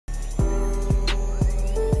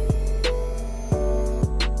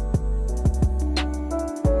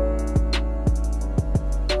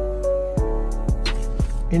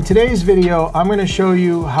In today's video, I'm going to show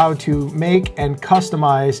you how to make and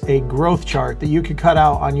customize a growth chart that you can cut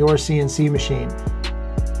out on your CNC machine.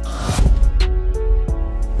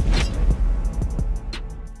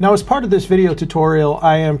 Now, as part of this video tutorial,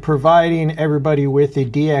 I am providing everybody with a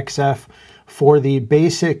DXF for the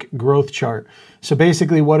basic growth chart. So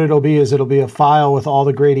basically what it'll be is it'll be a file with all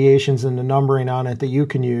the gradations and the numbering on it that you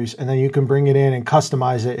can use, and then you can bring it in and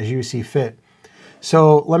customize it as you see fit.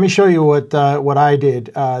 So let me show you what I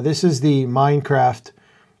did. This is the Minecraft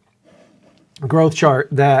growth chart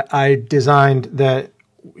that I designed that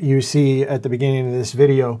you see at the beginning of this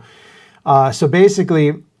video. So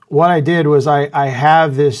basically what I did was I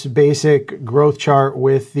have this basic growth chart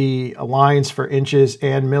with the lines for inches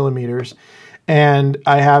and millimeters, and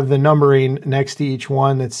I have the numbering next to each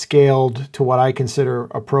one that's scaled to what I consider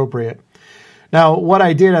appropriate. Now, what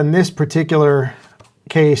I did on this particular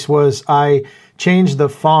case was I changed the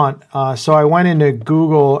font. So I went into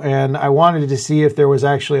Google and I wanted to see if there was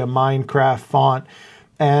actually a Minecraft font.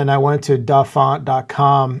 And I went to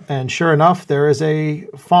dafont.com, and sure enough, there is a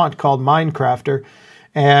font called Minecrafter.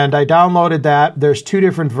 And I downloaded that. There's two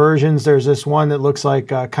different versions. There's this one that looks like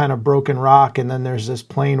kind of broken rock, and then there's this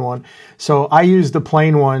plain one. So I used the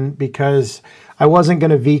plain one because I wasn't going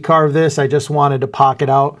to V-carve this. I just wanted to pocket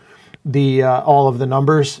out the all of the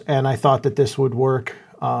numbers, and I thought that this would work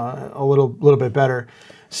a little bit better.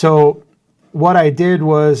 So what I did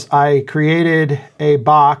was I created a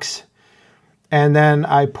box, and then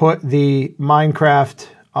I put the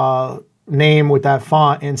Minecraft name with that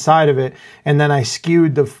font inside of it, and then I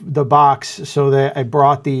skewed the box so that I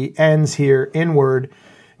brought the ends here inward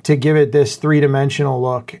to give it this three-dimensional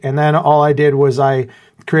look. And then all I did was I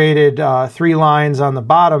created 3 lines on the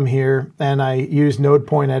bottom here, and I used node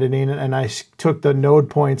point editing, and I took the node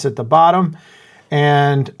points at the bottom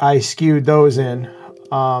and I skewed those in.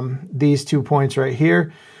 These 2 points right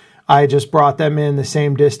here, I just brought them in the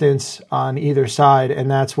same distance on either side,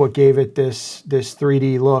 and that's what gave it this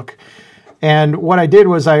 3D look. And what I did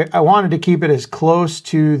was I wanted to keep it as close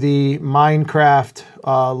to the Minecraft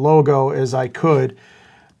logo as I could.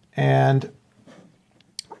 And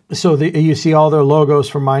so you see all their logos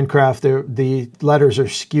for Minecraft, the letters are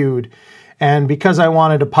skewed. And because I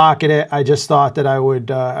wanted to pocket it, I just thought that I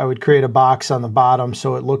would create a box on the bottom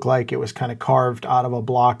so it looked like it was kind of carved out of a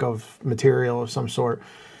block of material of some sort.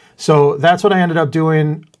 So that's what I ended up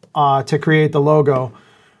doing to create the logo.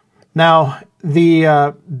 Now,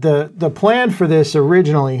 the plan for this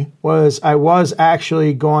originally was I was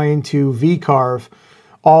actually going to V-carve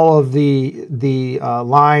all of the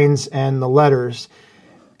lines and the letters.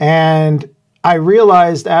 And I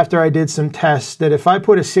realized after I did some tests that if I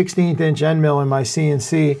put a 16th inch end mill in my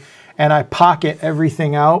CNC and I pocket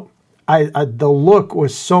everything out, the look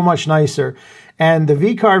was so much nicer. And the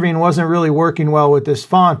V-carving wasn't really working well with this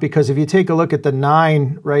font, because if you take a look at the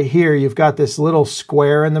 9 right here, you've got this little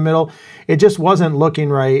square in the middle. It just wasn't looking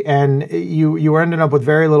right, and you were ending up with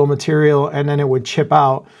very little material, and then it would chip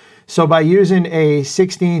out. So by using a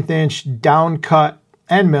 16th inch down cut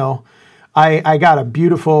end mill, I got a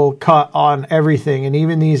beautiful cut on everything, and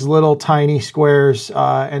even these little tiny squares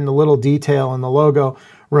and the little detail in the logo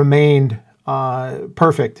remained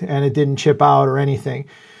perfect, and it didn't chip out or anything.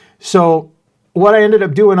 So what I ended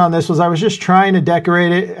up doing on this was I was just trying to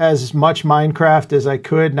decorate it as much Minecraft as I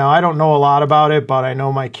could. Now, I don't know a lot about it, but I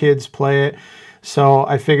know my kids play it. So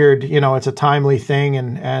I figured, you know, it's a timely thing,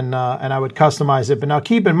 and I would customize it. But now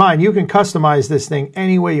keep in mind, you can customize this thing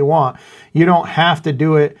any way you want. You don't have to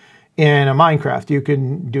do it in a Minecraft. You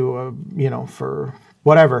can do a, you know, for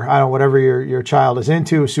whatever, I don't know, whatever your child is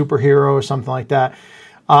into, a superhero or something like that.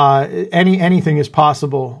 Anything is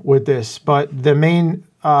possible with this. But the main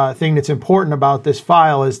thing that's important about this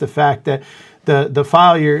file is the fact that the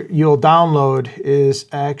file you'll download is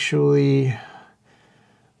actually,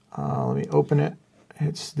 let me open it.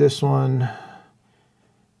 It's this one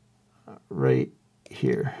right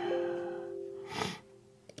here.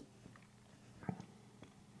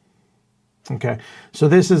 Okay, so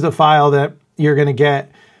this is the file that you're going to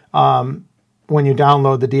get when you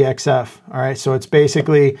download the DXF. All right, so it's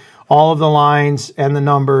basically all of the lines and the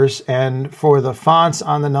numbers, and for the fonts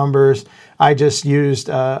on the numbers, I just used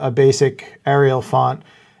a basic Arial font,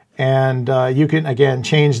 and you can again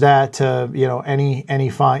change that to, you know, any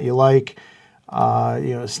font you like,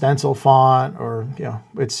 you know, stencil font, or, you know,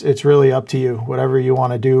 it's really up to you, whatever you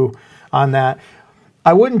want to do on that.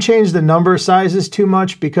 I wouldn't change the number sizes too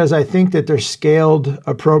much, because I think that they're scaled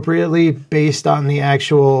appropriately based on the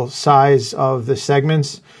actual size of the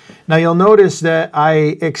segments. Now you'll notice that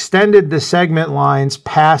I extended the segment lines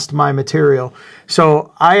past my material.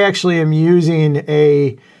 So I actually am using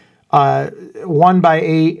a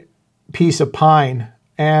 1x8 piece of pine,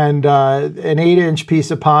 and an 8-inch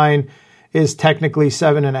piece of pine is technically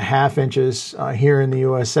 7.5 inches here in the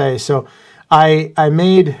USA. So I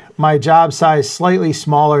made my job size slightly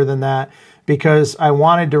smaller than that because I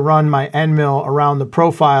wanted to run my end mill around the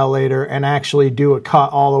profile later and actually do a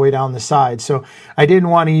cut all the way down the side. So I didn't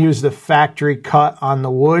want to use the factory cut on the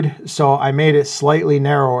wood, so I made it slightly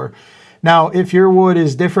narrower. Now, if your wood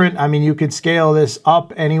is different, I mean, you could scale this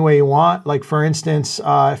up any way you want. Like, for instance,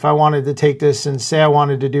 if I wanted to take this and say I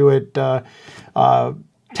wanted to do it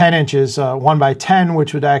 10 inches, 1x10,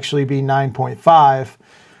 which would actually be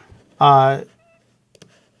 9.5.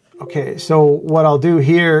 Okay, so what I'll do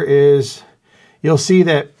here is you'll see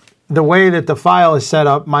that the way that the file is set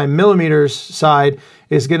up, my millimeters side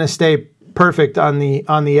is going to stay perfect on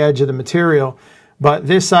the edge of the material. But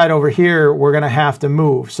this side over here, we're going to have to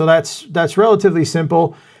move. So that's relatively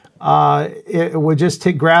simple. It would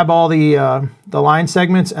just grab all the line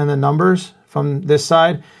segments and the numbers from this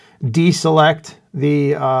side, deselect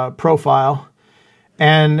the profile,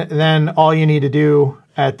 and then all you need to do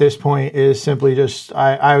at this point is simply just,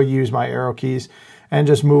 I would use my arrow keys and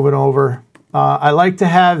just move it over. I like to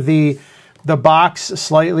have the box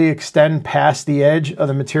slightly extend past the edge of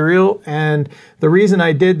the material, and the reason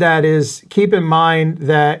I did that is keep in mind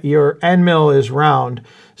that your end mill is round.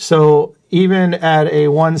 So even at a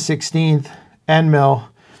 1/16 end mill,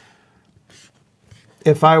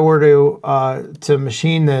 if I were to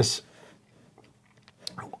machine this,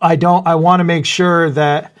 I want to make sure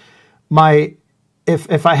that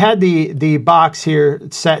if I had the box here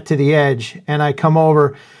set to the edge and I come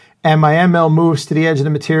over and my end mill moves to the edge of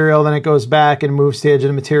the material, then it goes back and moves to the edge of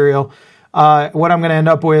the material, what I'm going to end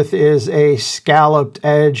up with is a scalloped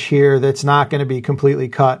edge here that's not going to be completely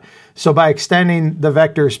cut. So by extending the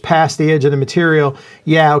vectors past the edge of the material,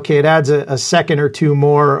 yeah, okay, it adds a second or two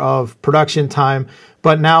more of production time,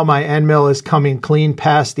 but now my end mill is coming clean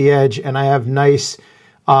past the edge, and I have nice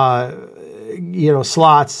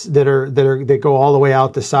slots that go all the way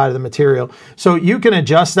out the side of the material. So you can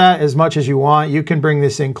adjust that as much as you want. You can bring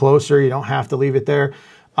this in closer. You don't have to leave it there.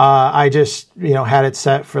 I just had it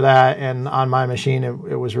set for that, and on my machine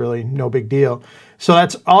it was really no big deal. So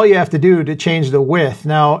that's all you have to do to change the width.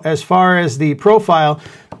 Now, as far as the profile,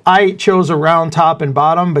 I chose a round top and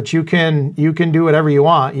bottom, but you can do whatever you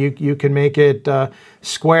want. You can make it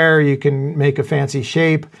square. You can make a fancy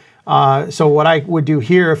shape. So what I would do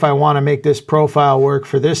here, if I want to make this profile work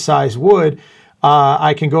for this size wood,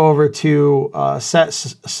 I can go over to set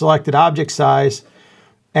selected object size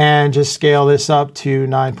and just scale this up to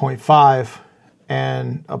 9.5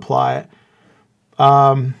 and apply it.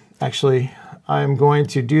 Actually, I'm going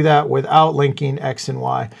to do that without linking X and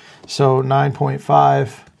Y. So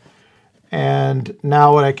 9.5. And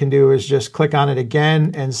now what I can do is just click on it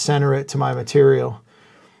again and center it to my material.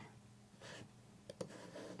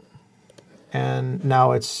 And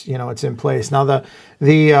now it's it's in place. Now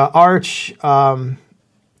the arch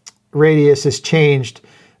radius is changed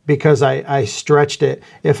because I stretched it.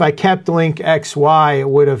 If I kept link XY, it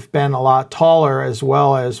would have been a lot taller as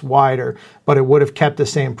well as wider, but it would have kept the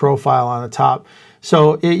same profile on the top.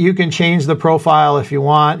 So you can change the profile if you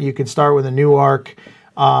want. You can start with a new arc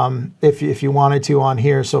if you wanted to on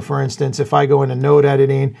here. So for instance, if I go into node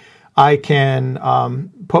editing, I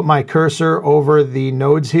can put my cursor over the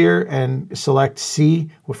nodes here and select C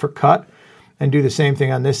for cut and do the same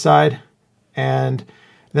thing on this side. And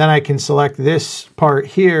then I can select this part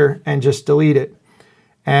here and just delete it.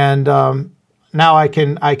 And now I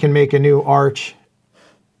can make a new arch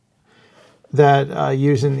that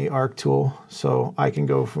using the arc tool. So I can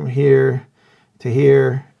go from here to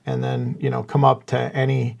here and then come up to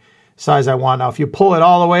any size I want. Now if you pull it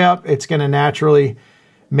all the way up, it's going to naturally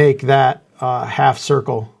make that half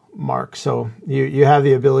circle mark. So you have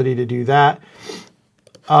the ability to do that.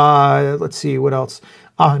 Let's see what else.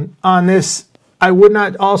 On this, I would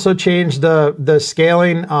not also change the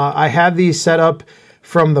scaling. I have these set up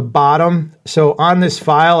from the bottom. So on this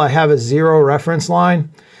file, I have a 0 reference line.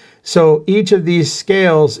 So each of these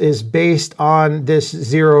scales is based on this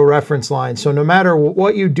 0 reference line. So no matter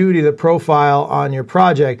what you do to the profile on your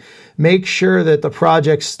project, make sure that the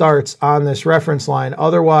project starts on this reference line.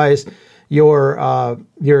 Otherwise, your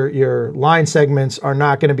line segments are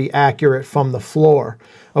not going to be accurate from the floor.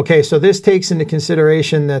 Okay, so this takes into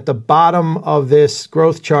consideration that the bottom of this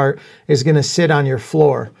growth chart is going to sit on your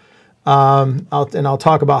floor. I'll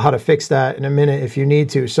talk about how to fix that in a minute if you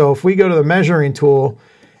need to. So if we go to the measuring tool,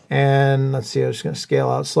 and let's see, I'm just going to scale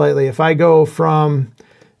out slightly. If I go from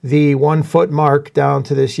the 1 foot mark down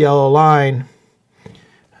to this yellow line,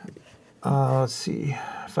 let's see,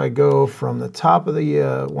 if I go from the top of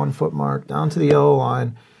the 1 foot mark down to the yellow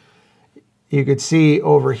line, you could see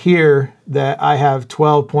over here that I have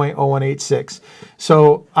 12.0186.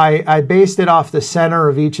 So I based it off the center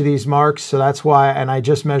of each of these marks, so that's why, and I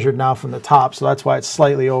just measured now from the top, so that's why it's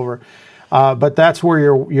slightly over. But that's where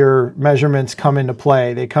your measurements come into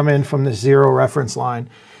play. They come in from the 0 reference line.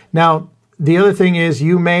 Now, the other thing is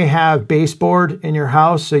you may have baseboard in your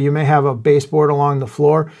house, so you may have a baseboard along the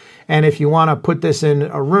floor. And if you want to put this in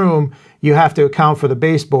a room, you have to account for the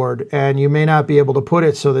baseboard, and you may not be able to put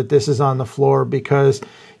it so that this is on the floor because,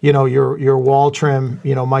 you know, your wall trim,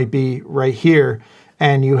 you know, might be right here,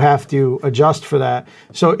 and you have to adjust for that.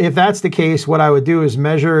 So if that's the case, what I would do is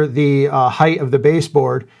measure the height of the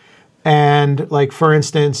baseboard. And like, for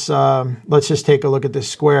instance, let's just take a look at this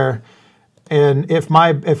square. And if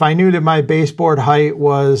I knew that my baseboard height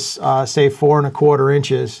was, say, 4 1/4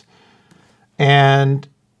 inches, and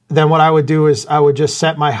then what I would do is I would just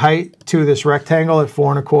set my height to this rectangle at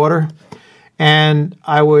 4 1/4, and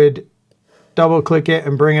I would double click it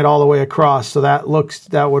and bring it all the way across. So that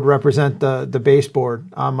would represent the baseboard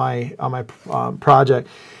on my project.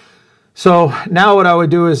 So now what I would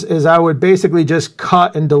do is I would basically just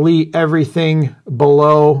cut and delete everything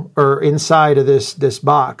below or inside of this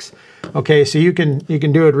box. Okay, so you can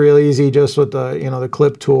do it real easy just with the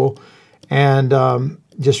clip tool, and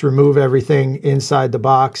just remove everything inside the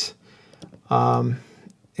box,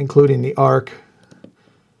 including the arc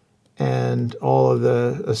and all of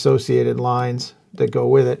the associated lines that go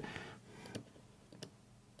with it.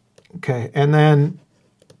 Okay, and then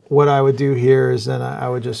what I would do here is then I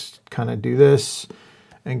would just kind of do this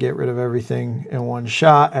and get rid of everything in one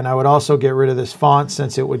shot. And I would also get rid of this font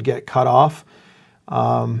since it would get cut off.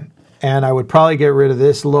 And I would probably get rid of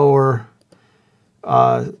this lower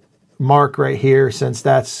mark right here, since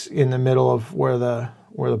that's in the middle of where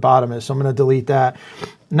the bottom is. So I'm going to delete that.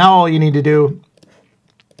 Now all you need to do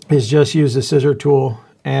is just use the scissor tool,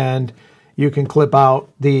 and you can clip out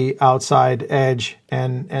the outside edge,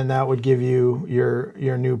 and that would give you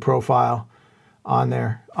your new profile on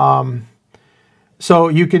there. So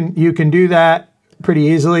you can do that pretty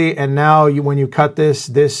easily. And now when you cut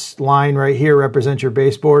this line right here represents your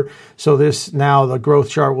baseboard. So now the growth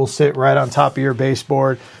chart will sit right on top of your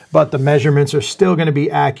baseboard, but the measurements are still going to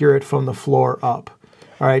be accurate from the floor up.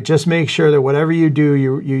 All right, just make sure that whatever you do,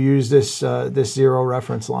 you use this 0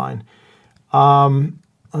 reference line.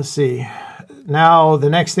 Let's see. Now the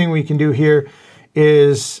next thing we can do here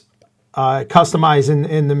is customize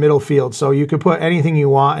in the middle field. So you could put anything you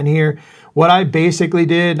want in here. What I basically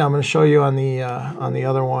did, and I'm going to show you on the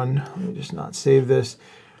other one. Let me just not save this.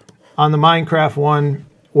 On the Minecraft one,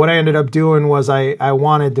 what I ended up doing was I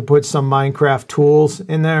wanted to put some Minecraft tools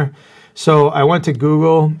in there. So I went to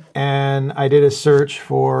Google and I did a search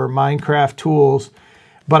for Minecraft tools,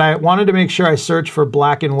 but I wanted to make sure I searched for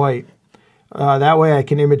black and white. That way I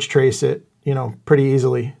can image trace it, pretty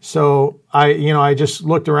easily. So I just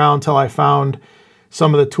looked around until I found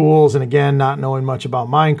some of the tools, and again, not knowing much about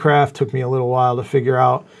Minecraft, took me a little while to figure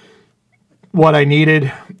out what I needed.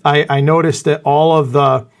 I noticed that all of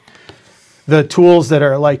the tools that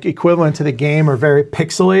are like equivalent to the game are very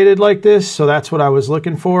pixelated like this, so that's what I was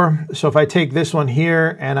looking for. So if I take this one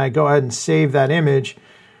here and I go ahead and save that image,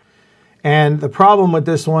 and the problem with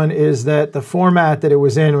this one is that the format that it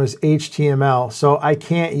was in was HTML, so I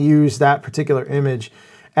can't use that particular image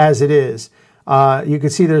as it is. You can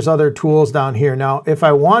see there's other tools down here. Now, if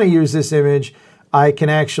I want to use this image, I can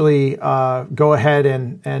actually go ahead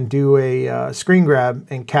and do a screen grab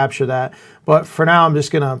and capture that. But for now, I'm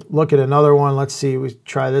just going to look at another one. Let's see. We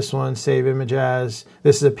try this one, save image as.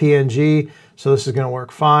 This is a PNG, so this is going to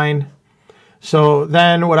work fine. So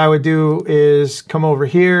then what I would do is come over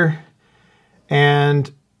here and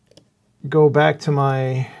go back to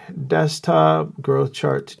my desktop, growth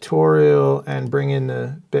chart tutorial, and bring in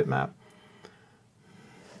the bitmap.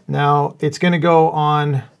 Now it's going to go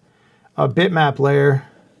on a bitmap layer,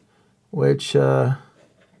 which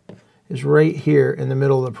is right here in the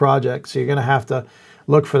middle of the project. So you're going to have to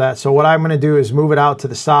look for that. So what I'm going to do is move it out to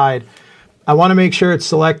the side. I want to make sure it's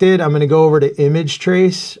selected. I'm going to go over to image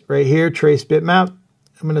trace right here, trace bitmap.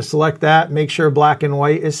 I'm going to select that, make sure black and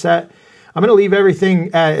white is set. I'm going to leave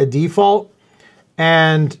everything at a default.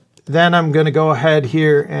 And then I'm going to go ahead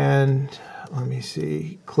here and let me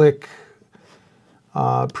see, click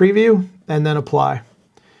preview and then apply,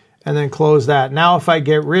 and then close that. Now if I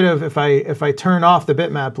get rid of, if I turn off the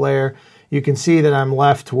bitmap layer, you can see that I'm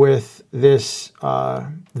left with this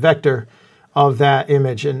vector of that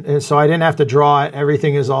image, and so I didn't have to draw it.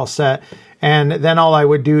 Everything is all set. And then all I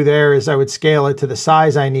would do there is I would scale it to the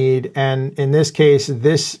size I need. And in this case,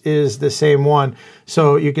 this is the same one.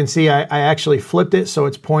 So you can see I actually flipped it so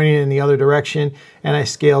it's pointing in the other direction, and I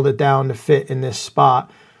scaled it down to fit in this spot.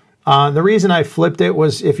 The reason I flipped it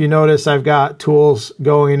was, if you notice, I've got tools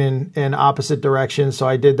going in opposite directions, so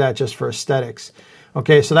I did that just for aesthetics.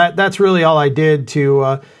 Okay, so that's really all I did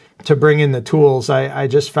to bring in the tools. I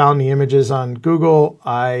just found the images on Google,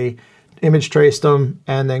 I image traced them,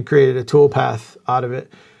 and then created a tool path out of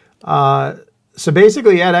it. So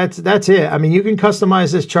basically, yeah, that's it. I mean, you can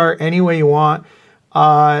customize this chart any way you want.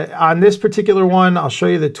 On this particular one, I'll show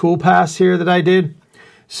you the tool paths here that I did.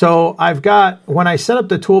 So I've got, when I set up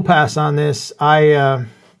the tool paths on this, sorry,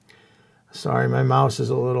 my mouse is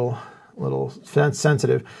a little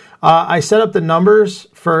sensitive. I set up the numbers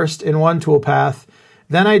first in one tool path.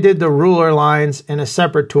 Then I did the ruler lines in a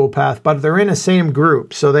separate tool path, but they're in the same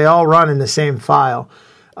group, so they all run in the same file.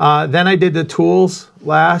 Then I did the tools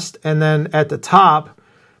last, and then at the top,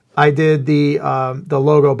 I did the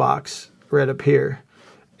logo box right up here.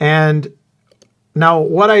 And now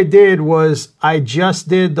what I did was I just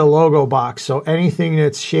did the logo box, so anything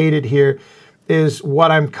that's shaded here is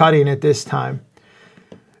what I'm cutting at this time.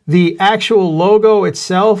 The actual logo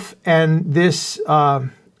itself and this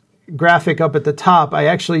graphic up at the top, I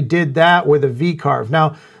actually did that with a V-carve.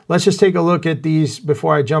 Now, let's just take a look at these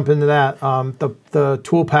before I jump into that, the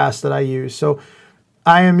tool paths that I use. So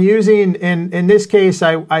I am using, in this case,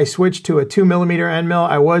 I switched to a 2mm end mill.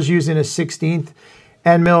 I was using a 16th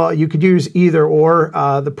end mill. You could use either or.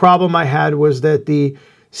 The problem I had was that the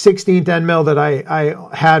 16th end mill that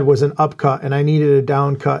I had was an upcut, and I needed a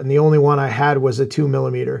down cut, and the only one I had was a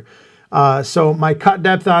 2mm. So my cut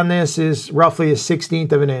depth on this is roughly a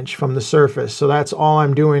 1/16 of an inch from the surface. So that's all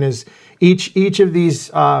I'm doing is each of these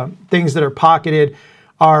things that are pocketed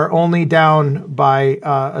are only down by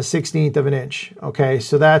a 1/16 of an inch. Okay,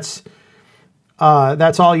 so that's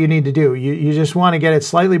all you need to do. You just want to get it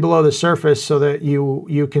slightly below the surface so that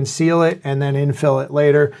you can seal it and then infill it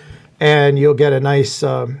later, and you'll get a nice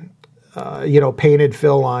painted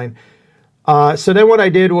fill line. So then what I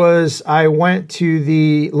did was I went to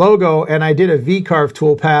the logo and I did a V-carve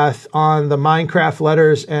toolpath on the Minecraft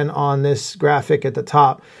letters and on this graphic at the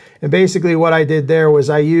top. And basically what I did there was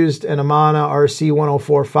I used an Amana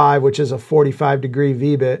RC1045, which is a 45-degree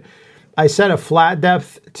V-bit. I set a flat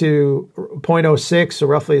depth to 0.06, so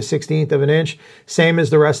roughly a 1/16 of an inch, same as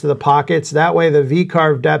the rest of the pockets. That way the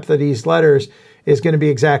V-carve depth of these letters is going to be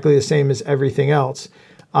exactly the same as everything else.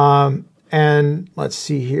 And let's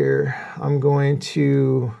see here, I'm going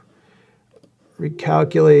to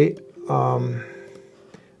recalculate, and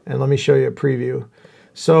let me show you a preview.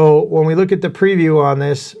 So when we look at the preview on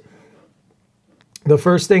this, the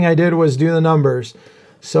first thing I did was do the numbers.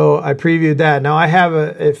 So I previewed that. Now I have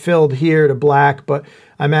it filled here to black, but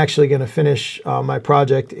I'm actually going to finish my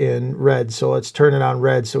project in red. So let's turn it on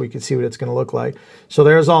red so we can see what it's going to look like. So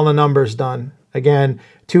there's all the numbers done. Again,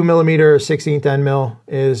 2mm or 16th end mill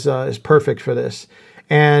is perfect for this.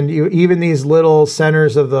 And even these little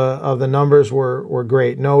centers of the numbers were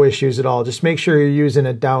great. No issues at all. Just make sure you're using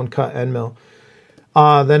a down cut end mill.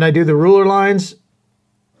 Then I do the ruler lines.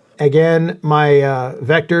 Again, my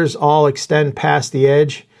vectors all extend past the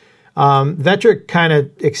edge. Vectric kind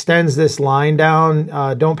of extends this line down.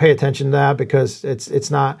 Don't pay attention to that because it's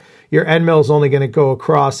not, your end mill is only going to go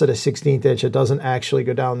across at a 1/16 inch. It doesn't actually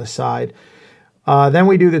go down the side. Then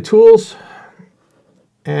we do the tools,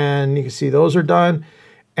 and you can see those are done.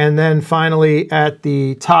 And then finally at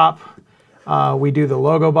the top, we do the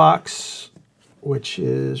logo box, which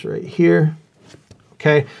is right here.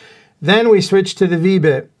 Okay, then we switch to the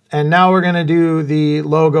V-bit, and now we're going to do the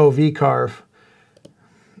logo V-carve.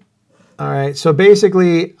 All right, so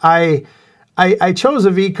basically I chose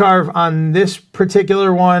a V-carve on this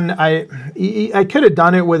particular one. I could have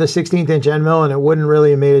done it with a 1/16 inch end mill, and it wouldn't really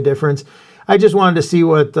have made a difference. I just wanted to see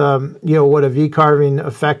what what a V-carving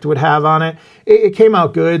effect would have on it. It came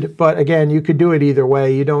out good, but again, you could do it either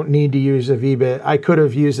way. You don't need to use a V-bit. I could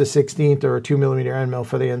have used a 1/16 or a 2mm end mill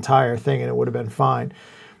for the entire thing, and it would have been fine.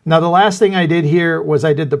 Now, the last thing I did here was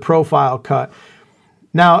I did the profile cut.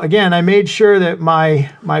 Now, again, I made sure that my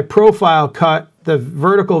profile cut, the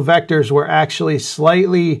vertical vectors were actually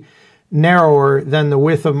slightly narrower than the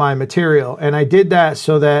width of my material, and I did that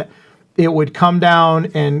so that it would come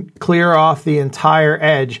down and clear off the entire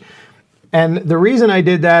edge. And the reason I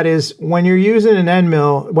did that is when you're using an end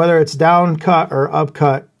mill, whether it's down cut or up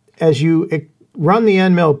cut, as you run the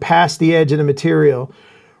end mill past the edge of the material,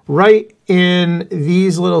 right in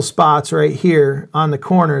these little spots right here on the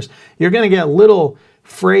corners, you're going to get little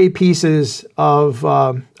fray pieces of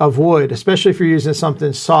wood, especially if you're using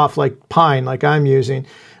something soft like pine, like I'm using.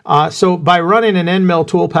 So by running an end mill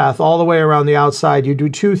toolpath all the way around the outside, you do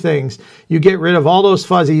two things. You get rid of all those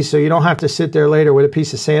fuzzies so you don't have to sit there later with a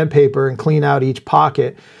piece of sandpaper and clean out each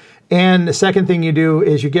pocket. And the second thing you do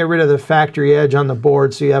is you get rid of the factory edge on the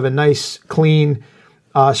board so you have a nice, clean,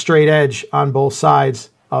 straight edge on both sides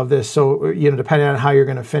of this. So, you know, depending on how you're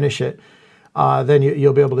going to finish it, then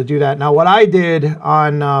you'll be able to do that. Now, what I did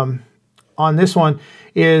on this one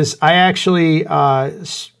is I actually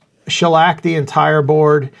shellacked the entire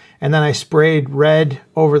board, and then I sprayed red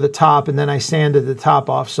over the top, and then I sanded the top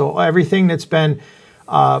off. So everything that's been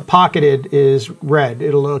pocketed is red.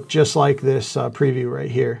 It'll look just like this preview right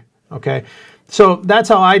here. Okay, so that's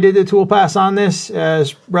how I did the tool pass on this.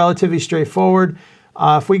 It's relatively straightforward.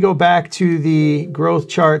 If we go back to the growth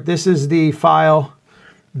chart, this is the file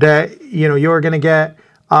that you're going to get.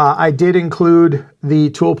 I did include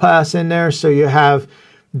the tool pass in there, so you have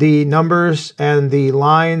the numbers and the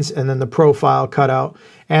lines and then the profile cut out.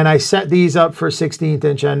 And I set these up for 16th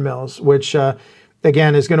inch end mills, which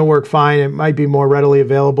again is going to work fine. It might be more readily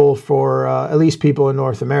available for at least people in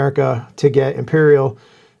North America to get imperial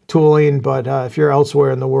tooling, but if you're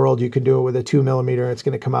elsewhere in the world, you can do it with a 2mm. It's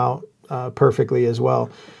going to come out perfectly as well.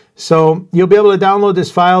 So you'll be able to download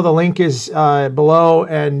this file. The link is below,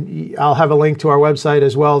 and I'll have a link to our website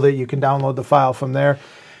as well that you can download the file from there.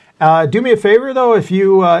 Do me a favor though, if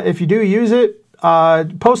you do use it,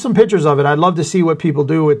 post some pictures of it. I'd love to see what people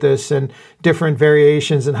do with this and different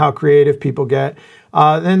variations and how creative people get.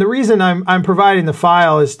 And the reason I'm providing the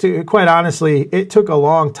file is to, quite honestly, it took a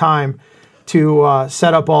long time to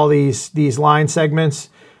set up all these line segments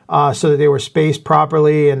so that they were spaced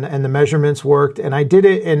properly and the measurements worked. And I did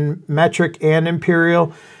it in metric and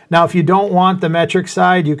imperial. Now, if you don't want the metric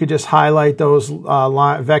side, you could just highlight those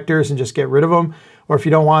vectors and just get rid of them. Or if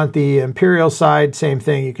you don't want the imperial side, same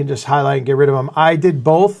thing. You can just highlight and get rid of them. I did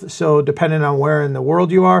both, so depending on where in the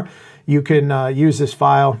world you are, you can use this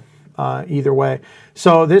file either way.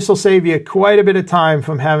 So this will save you quite a bit of time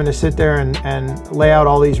from having to sit there and lay out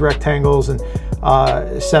all these rectangles and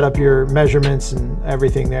set up your measurements and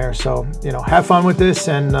everything there. So, have fun with this,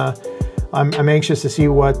 and I'm anxious to see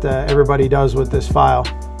what everybody does with this file.